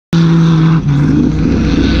What's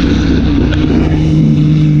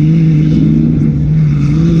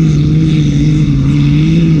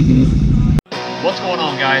going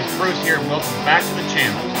on, guys? Bruce here, and welcome back to the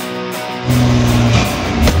channel.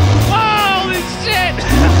 Holy shit!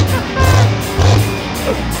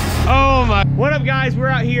 Oh my! What up, guys? We're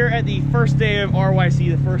out here at the first day of RYC,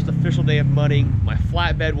 the first official day of mudding. My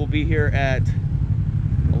flatbed will be here at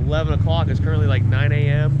 11 o'clock. It's currently like 9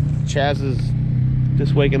 a.m. Chaz is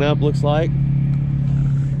just waking up, looks like.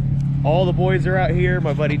 All the boys are out here.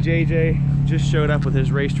 My buddy JJ just showed up with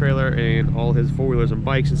his race trailer and all his four-wheelers and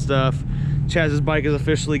bikes and stuff. Chaz's bike has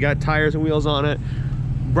officially got tires and wheels on it.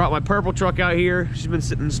 Brought my purple truck out here. She's been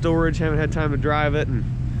sitting in storage, haven't had time to drive it, and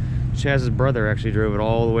Chaz's brother actually drove it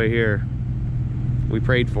all the way here. We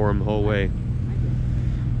prayed for him the whole way.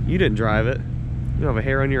 You didn't drive it. You don't have a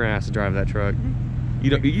hair on your ass to drive that truck. You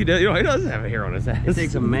don't. He doesn't have a hair on his ass. It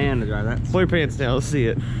takes a man to drive that. Pull your pants down. Let's see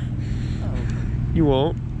it. You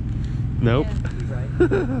won't. Nope.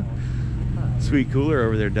 Right. Sweet cooler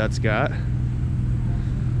over there, Dut's got.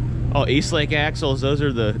 Oh, East Lake axles. Those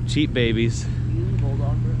are the cheap babies.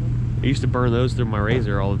 I used to burn those through my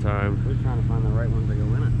razor all the time. We're trying to find the right ones that go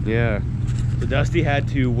in it. Yeah. So Dusty had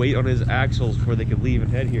to wait on his axles before they could leave and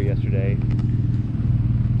head here yesterday.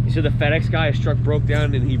 He said the FedEx guy, his truck broke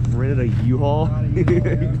down and he rented a U-Haul. He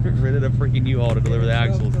rented a freaking U-Haul to deliver the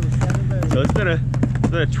axles. So it's been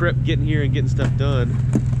a trip getting here and getting stuff done.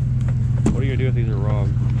 What are you gonna do if these are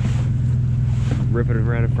wrong? Rip it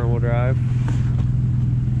around in front wheel drive?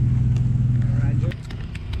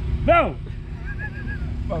 No!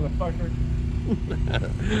 Motherfucker.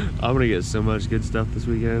 I'm gonna get so much good stuff this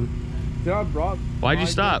weekend. Dude, I brought. Why'd you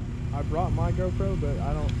stop? I brought my GoPro, but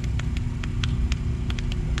I don't.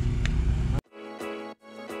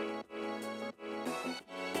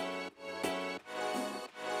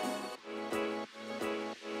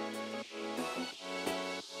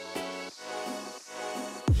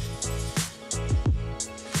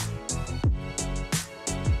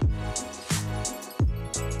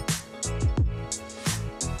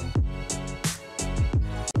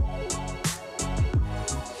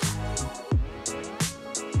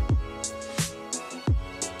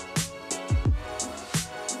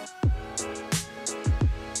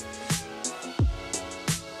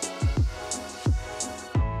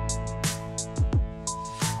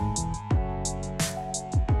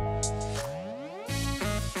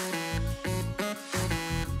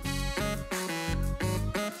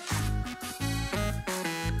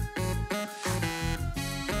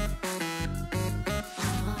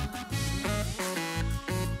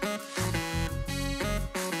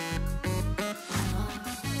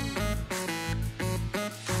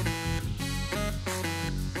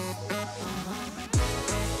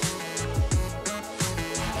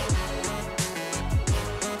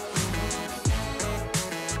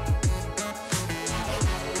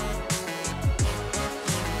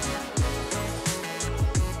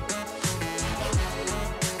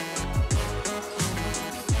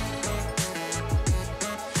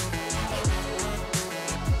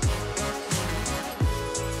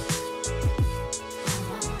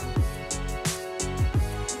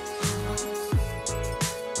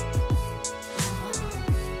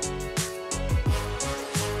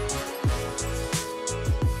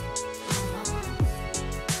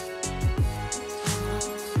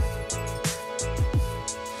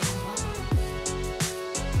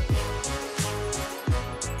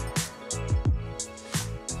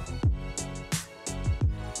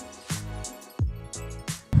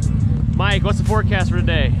 Mike, what's the forecast for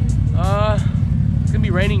today? It's gonna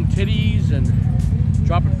be raining titties and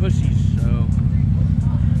dropping pussies, so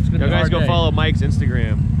it's gonna be a guys hard go day. follow Mike's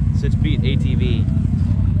Instagram. Sitch Beat ATV.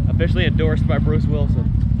 Officially endorsed by Bruce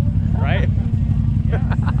Wilson. Right?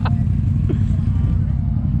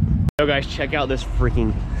 Yo guys, check out this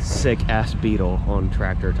freaking sick ass Beetle on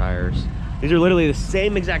tractor tires. These are literally the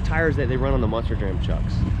same exact tires that they run on the Monster Jam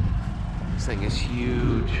trucks. This thing is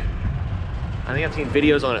huge. I think I've seen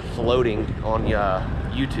videos on it floating on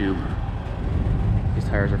YouTube. These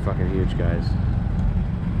tires are fucking huge, guys.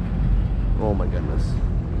 Oh my goodness.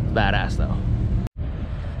 Badass though.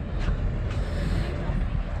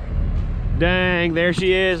 Dang, there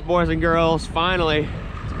she is, boys and girls, finally.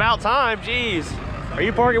 It's about time, jeez. Are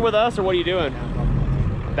you parking with us or what are you doing?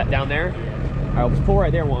 That down there? All right, let's pull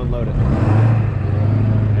right there and we'll unload it.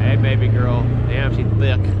 Hey, baby girl. Damn, she's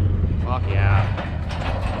thick. Fuck yeah.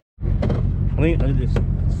 I think this.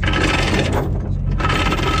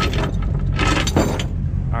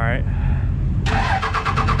 All right.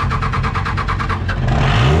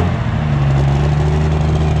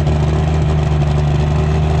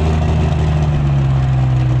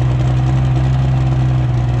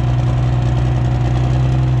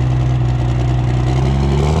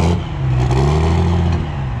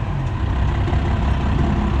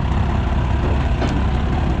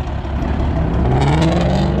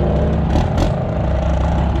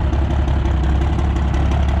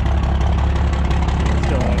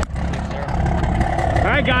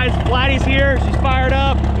 guys, Flatty's here. She's fired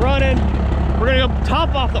up, running. We're gonna go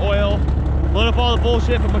top off the oil, load up all the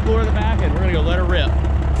bullshit, put my cooler in the back, and we're gonna go let her rip.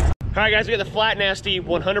 All right, guys, we got the Flat Nasty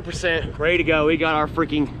 100% ready to go. We got our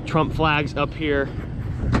freaking Trump flags up here.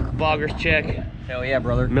 Boggers check. Hell yeah,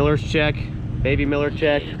 brother. Miller's check. Baby Miller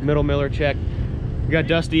check. Middle Miller check. We got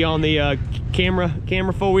Dusty on the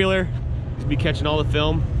camera four-wheeler. He'll be catching all the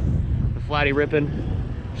film. The Flatty ripping.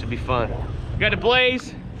 Should be fun. We got the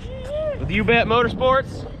Blaze with You Bet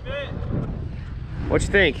Motorsports. What you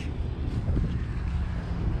think?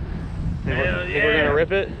 Think we're gonna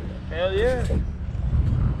rip it? Hell yeah.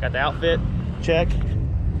 Got the outfit check.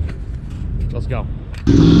 Let's go.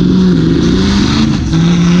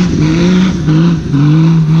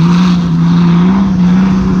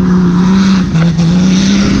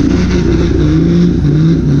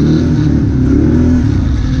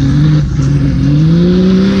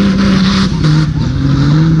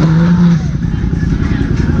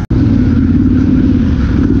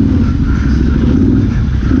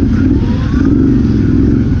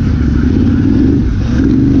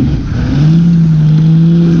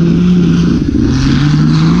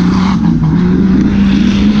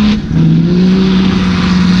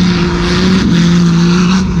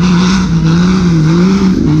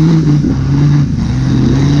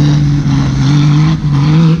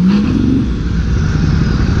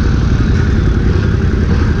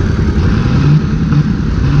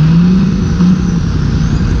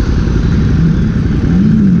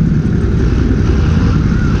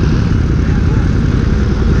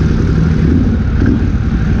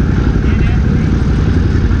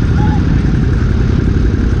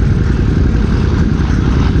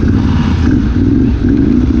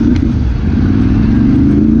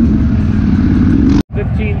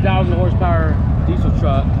 Diesel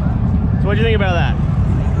truck. So what'd you think about that?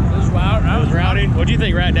 It was rowdy. That was rowdy. What'd you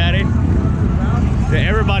think, Rat Daddy? Yeah,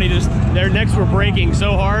 everybody just, their necks were breaking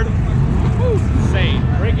so hard. Woo, insane.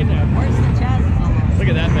 Breaking that. Where's the chassis almost? Look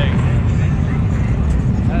at that thing.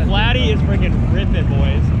 Flatty is freaking ripping,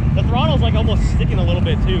 boys. The throttle's like almost sticking a little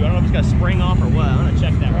bit too. I don't know if it's got a spring off or what. I'm gonna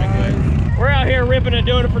check that right quick. We're out here ripping and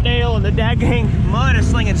doing it for Dale, and the dad gang mud is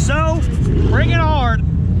slinging so freaking hard.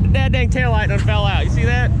 The dad dang taillight done fell out. You see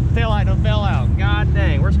that? Taillight done fell out. God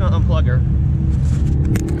dang. We're just gonna unplug her.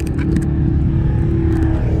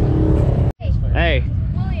 Hey,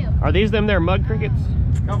 William. are these them there mud crickets?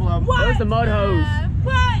 Couple of them. What? Those the mud hose.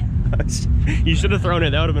 What? You should have thrown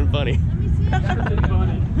it. That would have been funny. Let me see it.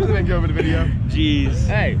 Then go over the video. Jeez.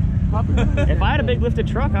 Hey, if I had a big lifted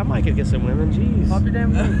truck, I might could get some women. Jeez. Pop your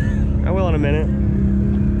damn thing. I will in a minute.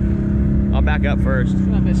 I'll back up first.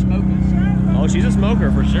 I've been smoking. Oh, she's a smoker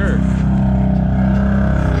for sure.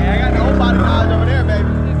 Yeah, I got the whole body knowledge over there, baby.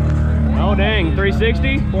 Oh dang,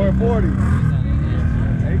 360? 440.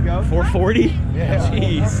 There you go. 440? Yeah.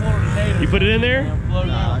 Jeez. You put it in there?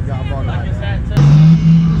 Nah, I got bought that.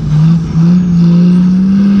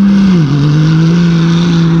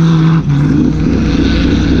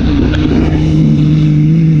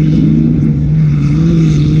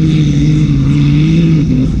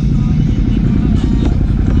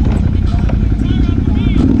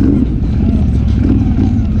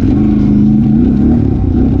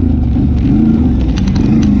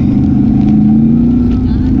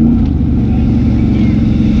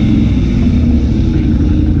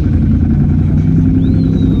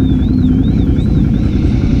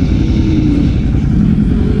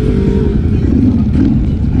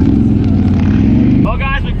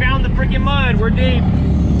 We're deep.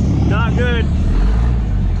 Not good.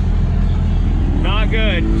 Not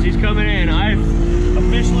good. She's coming in. I've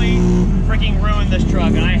officially freaking ruined this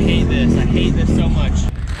truck, and I hate this. I hate this so much.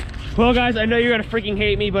 Well, guys, I know you're gonna freaking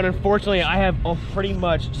hate me, but unfortunately, I have pretty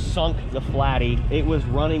much sunk the Flatty. It was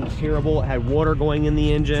running terrible. It had water going in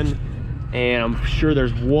the engine, and I'm sure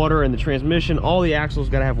there's water in the transmission. All the axles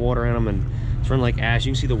gotta have water in them, and it's running like ash.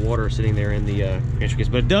 You can see the water sitting there in the transfer case,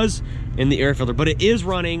 but it does in the air filter, but it is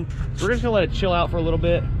running. So we're just gonna let it chill out for a little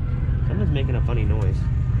bit. Someone's making a funny noise.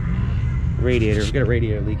 Radiator, we got a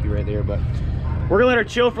radiator leaky right there, but we're gonna let her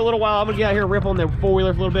chill for a little while. I'm gonna get out here and rip on the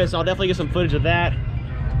four-wheeler for a little bit, so I'll definitely get some footage of that.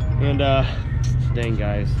 And dang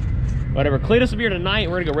guys, whatever. Cletus will be here tonight.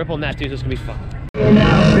 We're gonna go rip on that too, so it's gonna be fun. I'm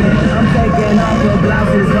taking off your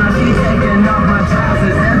blouses while she's taking off my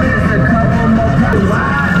trousers. And there's a couple more times.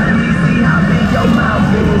 Why? Let me see how big your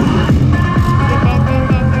mouth is.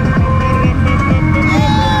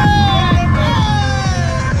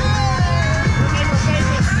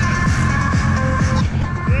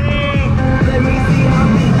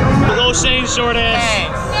 Little Shane short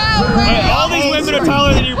ass. Hey, all these women are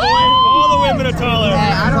taller than you, boy. All the women are taller.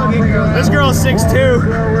 I don't get This girl's 6'2".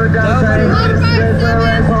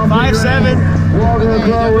 5'7".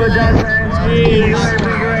 Jeez.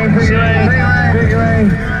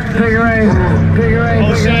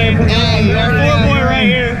 Oh shit. Hey, our 4-boy right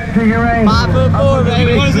here. 5'4",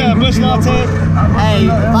 baby. What is that, Bush Law 10? Hey,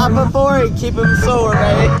 5'4", and keep him sore,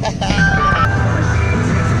 baby.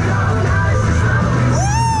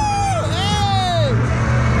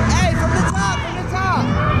 Hey, from the top.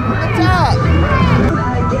 Do it.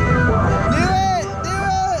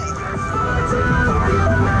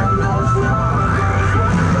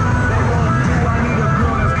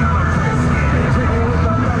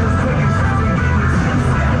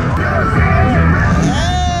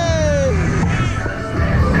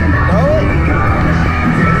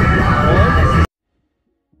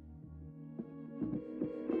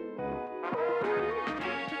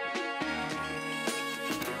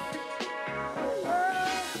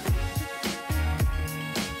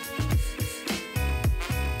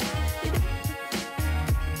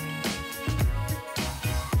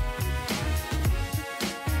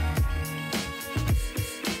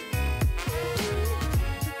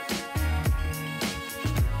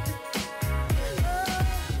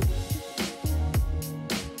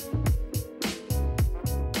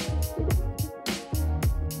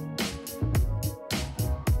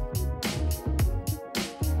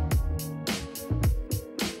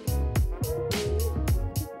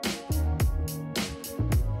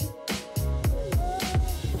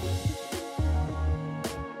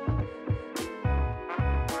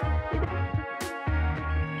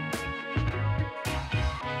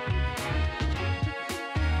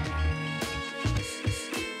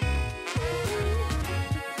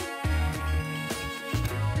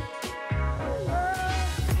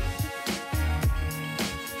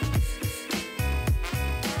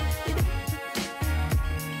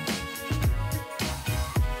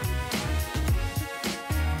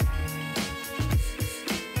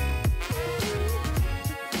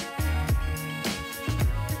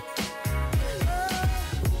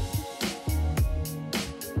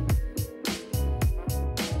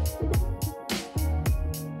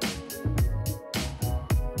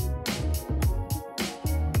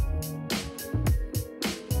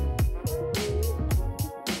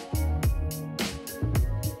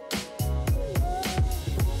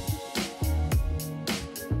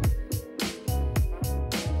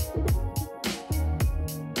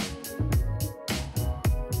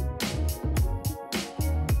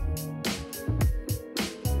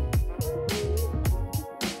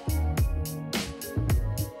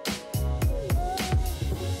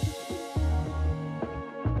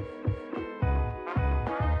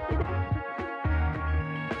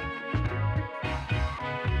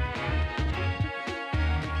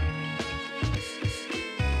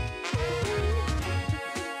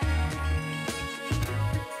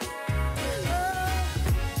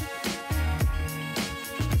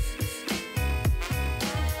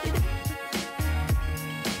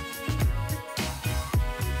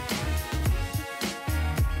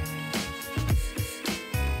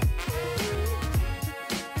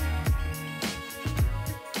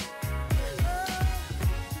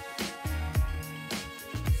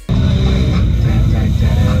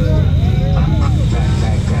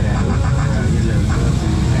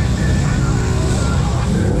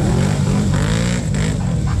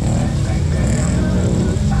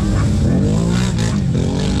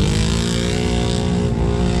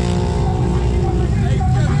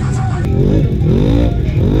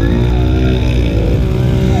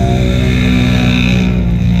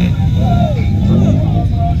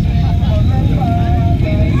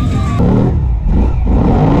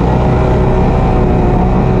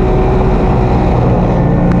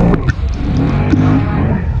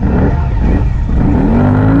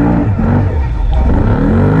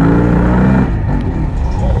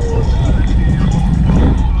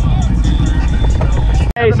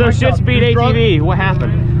 Hey, so shit speed ATV, what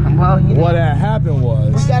happened? Well, What had happened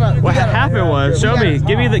was, What happened was, show me,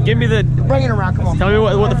 give me the, bring it around, come on. tell me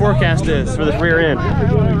what the forecast is for this rear end.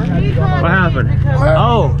 What happened?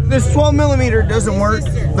 Oh, This 12mm doesn't work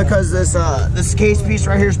because this case piece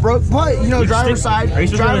right here is broke. But you know, driver's side. Are you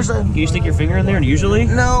supposed to, can you stick your finger in there and usually?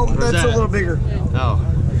 No, that's that? a little bigger. Oh.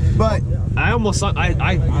 But I almost sunk,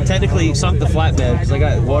 I technically sunk the flatbed because I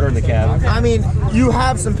got water in the cab. I mean, you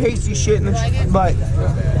have some pasty shit in the, but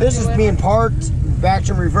this is being parked, back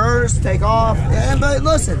to reverse, take off. Yeah, but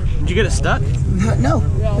listen. Did you get it stuck? No,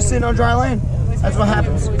 it's sitting on dry land. That's what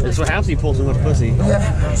happens. That's what happens when you pull so much pussy.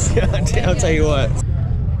 Yeah. I'll tell you what.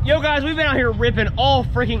 Yo guys, we've been out here ripping all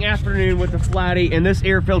freaking afternoon with the flatty, and this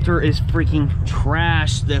air filter is freaking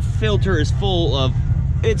trash. The filter is full of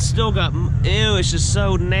It's still got, ew, it's just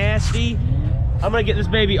so nasty. I'm gonna get this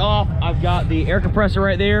baby off. I've got the air compressor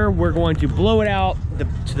right there. We're going to blow it out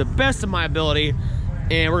to the best of my ability,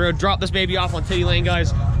 and we're gonna drop this baby off on Titty Lane,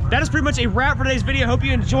 guys. That is pretty much a wrap for today's video. Hope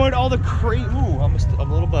you enjoyed all the ooh, I'm a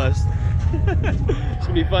little buzzed. It's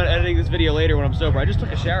gonna be fun editing this video later when I'm sober. I just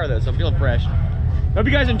took a shower though, so I'm feeling fresh. Hope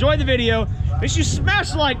you guys enjoyed the video. Make sure you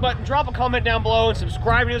smash the like button, drop a comment down below, and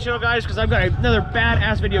subscribe to the channel, guys, because I've got another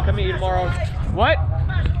badass video coming at you tomorrow. What?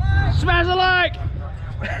 Smash the like!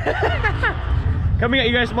 Coming at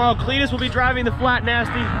you guys tomorrow, Cletus will be driving the Flat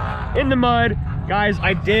Nasty in the mud. Guys,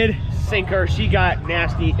 I did sink her. She got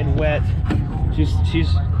nasty and wet.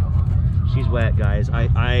 She's wet, guys.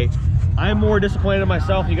 I'm more disappointed in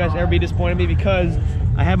myself. You guys ever be disappointed in me, because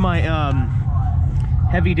I have my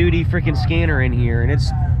heavy duty freaking scanner in here, and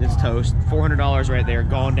it's toast. $400 right there,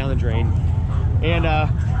 gone down the drain. And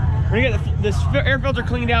we're gonna get this air filter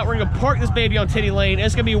cleaned out. We're gonna park this baby on Titty Lane.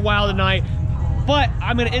 It's gonna be wild tonight. But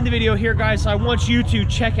I'm gonna end the video here, guys. So I want you to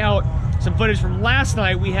check out some footage from last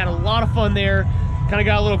night. We had a lot of fun there. Kind of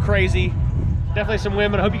got a little crazy. Definitely some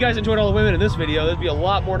women. I hope you guys enjoyed all the women in this video. There'll be a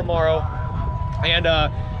lot more tomorrow. And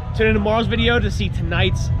tune in tomorrow's video to see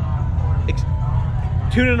tonight's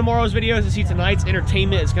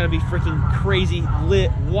entertainment. It's gonna be freaking crazy,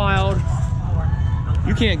 lit, wild.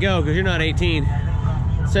 You can't go because you're not 18.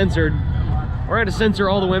 Censored. We're gonna censor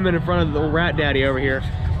all the women in front of the old rat daddy over here.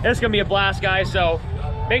 It's gonna be a blast, guys. So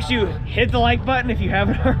make sure you hit the like button if you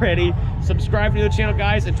haven't already. Subscribe to the channel,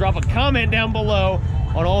 guys, and drop a comment down below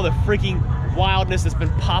on all the freaking wildness that's been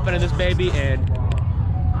popping in this baby, and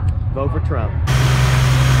vote for Trump.